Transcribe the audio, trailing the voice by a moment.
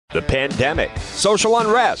the pandemic, social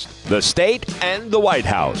unrest, the state, and the White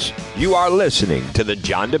House. You are listening to The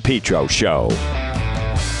John DePetro Show.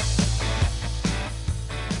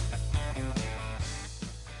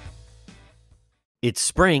 It's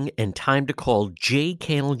spring and time to call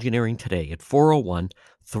JK Engineering today at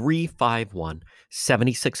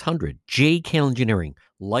 401-351-7600. JK Engineering,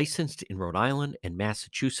 licensed in Rhode Island and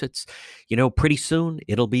Massachusetts. You know, pretty soon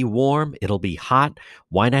it'll be warm, it'll be hot.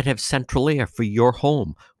 Why not have central air for your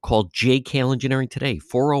home? Call JK Engineering today,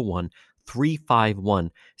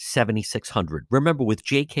 401-351-7600. Remember, with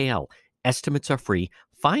JKL, estimates are free.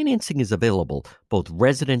 Financing is available, both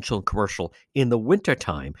residential and commercial. In the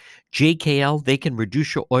wintertime, JKL, they can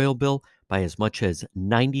reduce your oil bill by as much as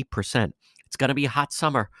 90%. It's going to be a hot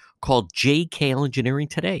summer. Call JKL Engineering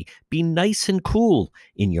today. Be nice and cool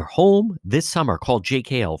in your home this summer. Call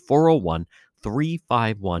JKL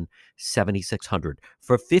 401-351-7600.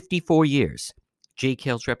 For 54 years,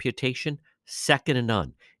 JKL's reputation, second to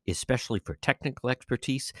none, especially for technical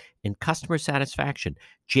expertise and customer satisfaction.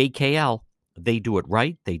 JKL, they do it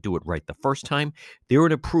right. They do it right the first time. They're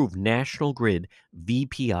an approved National Grid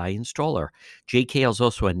VPI installer. JKL is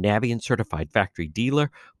also a Navient certified factory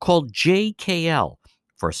dealer. Call JKL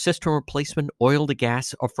for a system replacement, oil to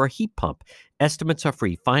gas, or for a heat pump. Estimates are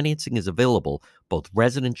free. Financing is available, both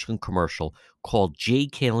residential and commercial. Call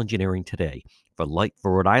JKL Engineering today. For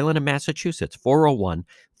Rhode Island and Massachusetts,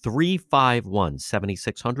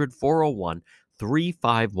 401-351-7600,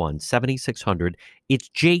 401-351-7600. It's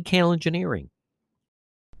JKL Engineering.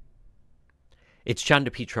 It's John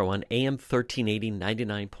DePetro on AM 1380,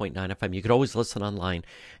 99.9 FM. You could always listen online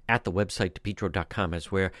at the website, depetro.com,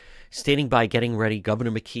 as we're standing by, getting ready. Governor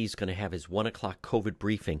McKee is going to have his 1 o'clock COVID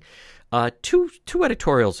briefing. Two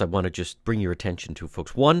editorials I want to just bring your attention to,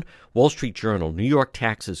 folks. One, Wall Street Journal, New York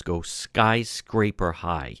taxes go skyscraper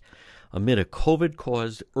high amid a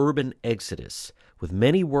COVID-caused urban exodus, with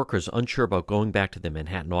many workers unsure about going back to their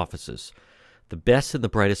Manhattan offices. The best and the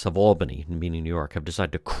brightest of Albany, meaning New York, have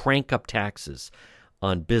decided to crank up taxes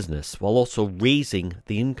on business while also raising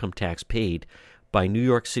the income tax paid by New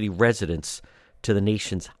York City residents to the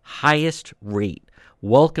nation's highest rate.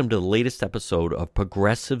 Welcome to the latest episode of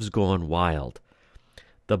Progressives Gone Wild.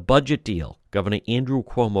 The budget deal Governor Andrew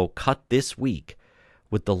Cuomo cut this week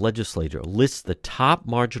with the legislature lists the top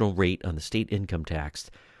marginal rate on the state income tax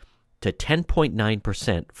to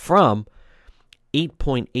 10.9% from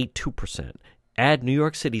 8.82%. Add New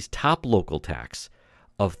York City's top local tax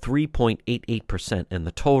of 3.88%, and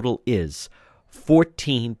the total is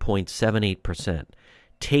 14.78%.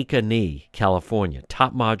 Take a knee, California,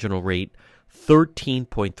 top marginal rate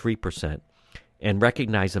 13.3%, and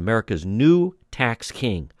recognize America's new tax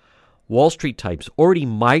king. Wall Street types already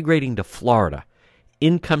migrating to Florida.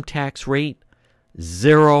 Income tax rate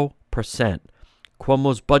 0%.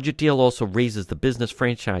 Cuomo's budget deal also raises the business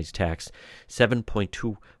franchise tax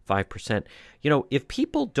 7.25%. You know, if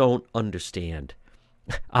people don't understand,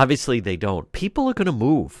 obviously they don't, people are going to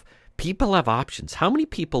move. People have options. How many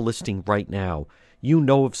people listening right now, you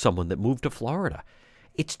know of someone that moved to Florida?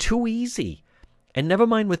 It's too easy. And never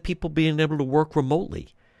mind with people being able to work remotely.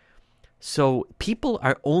 So people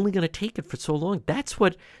are only going to take it for so long.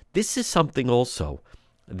 This is something also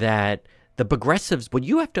that the progressives, what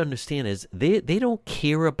you have to understand is they don't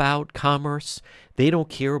care about commerce. They don't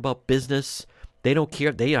care about business. They don't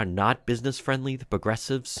care. They are not business friendly, the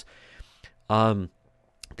progressives. They've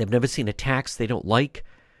never seen a tax they don't like.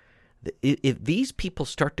 If these people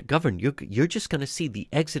start to govern, you're just going to see the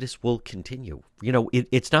exodus will continue. You know,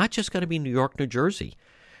 it's not just going to be New York, New Jersey.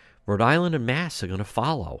 Rhode Island and Mass are going to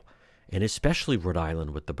follow, and especially Rhode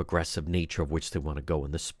Island with the progressive nature of which they want to go.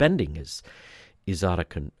 And the spending is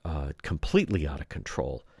completely out of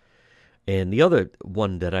control. And the other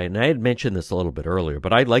one that I had mentioned this a little bit earlier,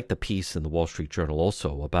 but I like the piece in the Wall Street Journal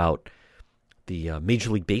also about the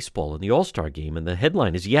Major League Baseball and the All-Star game. And the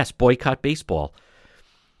headline is, yes, boycott baseball.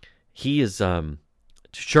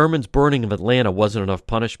 Sherman's burning of Atlanta wasn't enough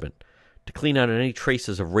punishment to clean out any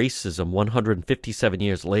traces of racism 157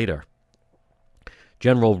 years later.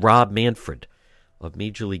 General Rob Manfred of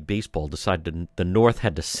Major League Baseball decided the North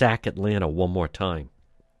had to sack Atlanta one more time.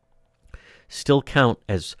 Still count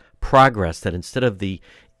as progress that instead of the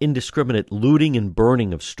indiscriminate looting and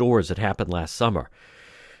burning of stores that happened last summer,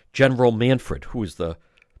 General Manfred, who is the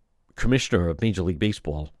commissioner of Major League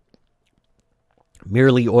Baseball,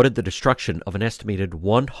 merely ordered the destruction of an estimated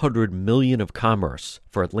 $100 million of commerce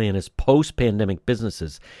for Atlanta's post-pandemic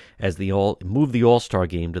businesses as they all moved the All-Star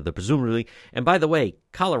game to the presumably, and by the way,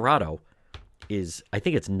 Colorado is, I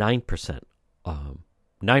think it's 9%,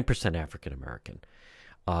 9% African American,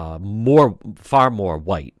 far more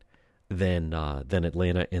white than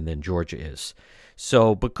Atlanta and then Georgia is.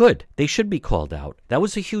 So, but good. They should be called out. That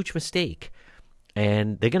was a huge mistake,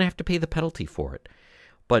 and they're going to have to pay the penalty for it.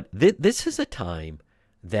 But this is a time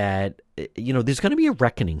that, there's going to be a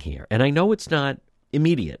reckoning here. And I know it's not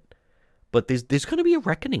immediate, but there's going to be a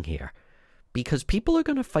reckoning here because people are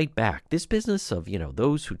going to fight back. This business of,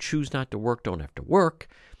 those who choose not to work don't have to work,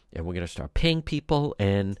 and we're going to start paying people.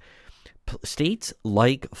 And states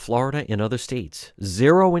like Florida and other states,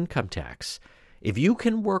 0 income tax. If you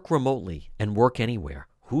can work remotely and work anywhere,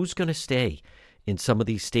 who's going to stay in some of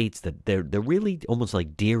these states that they're really almost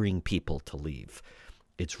like daring people to leave?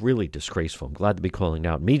 It's really disgraceful. I'm glad to be calling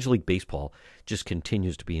out. Major League Baseball just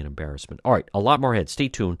continues to be an embarrassment. All right, a lot more ahead. Stay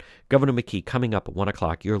tuned. Governor McKee coming up at 1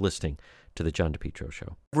 o'clock. You're listening to The John DePetro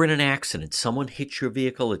Show. We're in an accident. Someone hits your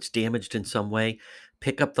vehicle. It's damaged in some way.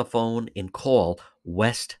 Pick up the phone and call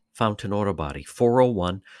West Fountain Auto Body,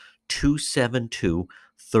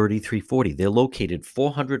 401-272-3340. They're located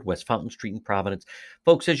 400 West Fountain Street in Providence.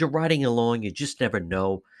 Folks, as you're riding along, you just never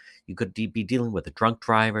know. You could be dealing with a drunk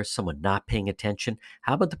driver, someone not paying attention.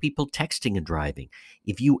 How about the people texting and driving?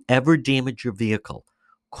 If you ever damage your vehicle,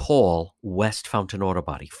 call West Fountain Auto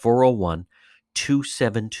Body,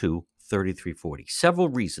 401-272-3340. Several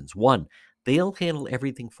reasons. 1, they'll handle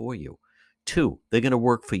everything for you. 2, they're going to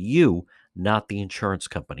work for you, not the insurance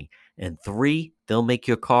company. And 3, they'll make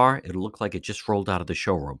your car, it'll look like it just rolled out of the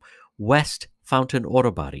showroom. West Fountain Auto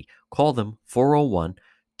Body. Call them,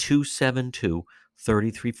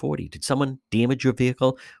 401-272-3340. Did someone damage your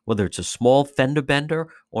vehicle? Whether it's a small fender bender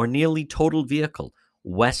or nearly totaled vehicle,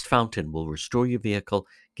 West Fountain will restore your vehicle,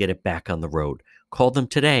 get it back on the road. Call them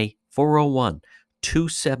today,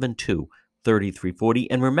 401-272-3340.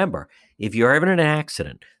 And remember, if you're ever in an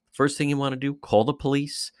accident, first thing you want to do, call the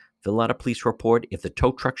police, fill out a police report. If the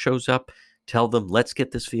tow truck shows up, tell them, let's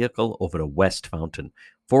get this vehicle over to West Fountain,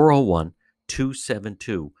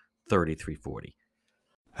 401-272-3340.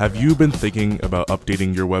 Have you been thinking about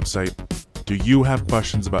updating your website? Do you have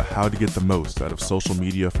questions about how to get the most out of social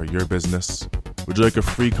media for your business? Would you like a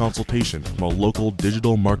free consultation from a local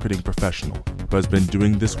digital marketing professional who has been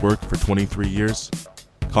doing this work for 23 years?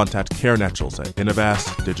 Contact Karen Etchels at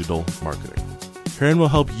Innovast Digital Marketing. Karen will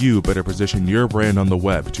help you better position your brand on the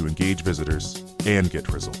web to engage visitors and get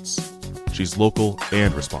results. She's local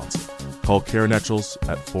and responsive. Call Karen Etchels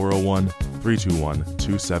at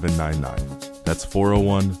 401-321-2799. That's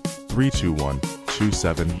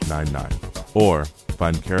 401-321-2799. Or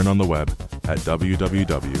find Karen on the web at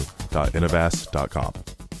www.innovast.com.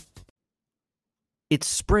 It's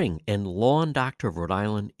spring, and Lawn Doctor of Rhode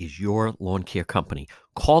Island is your lawn care company.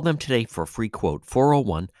 Call them today for a free quote,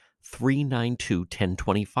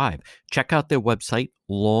 401-392-1025. Check out their website,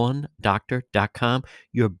 lawndoctor.com.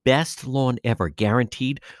 Your best lawn ever,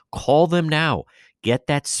 guaranteed. Call them now. Get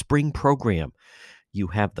that spring program. You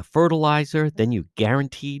have the fertilizer, then you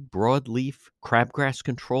guaranteed broadleaf crabgrass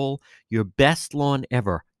control. Your best lawn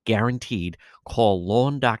ever, guaranteed. Call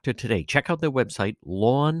Lawn Doctor today. Check out their website,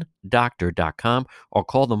 lawndoctor.com, or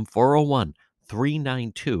call them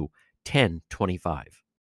 401-392-1025.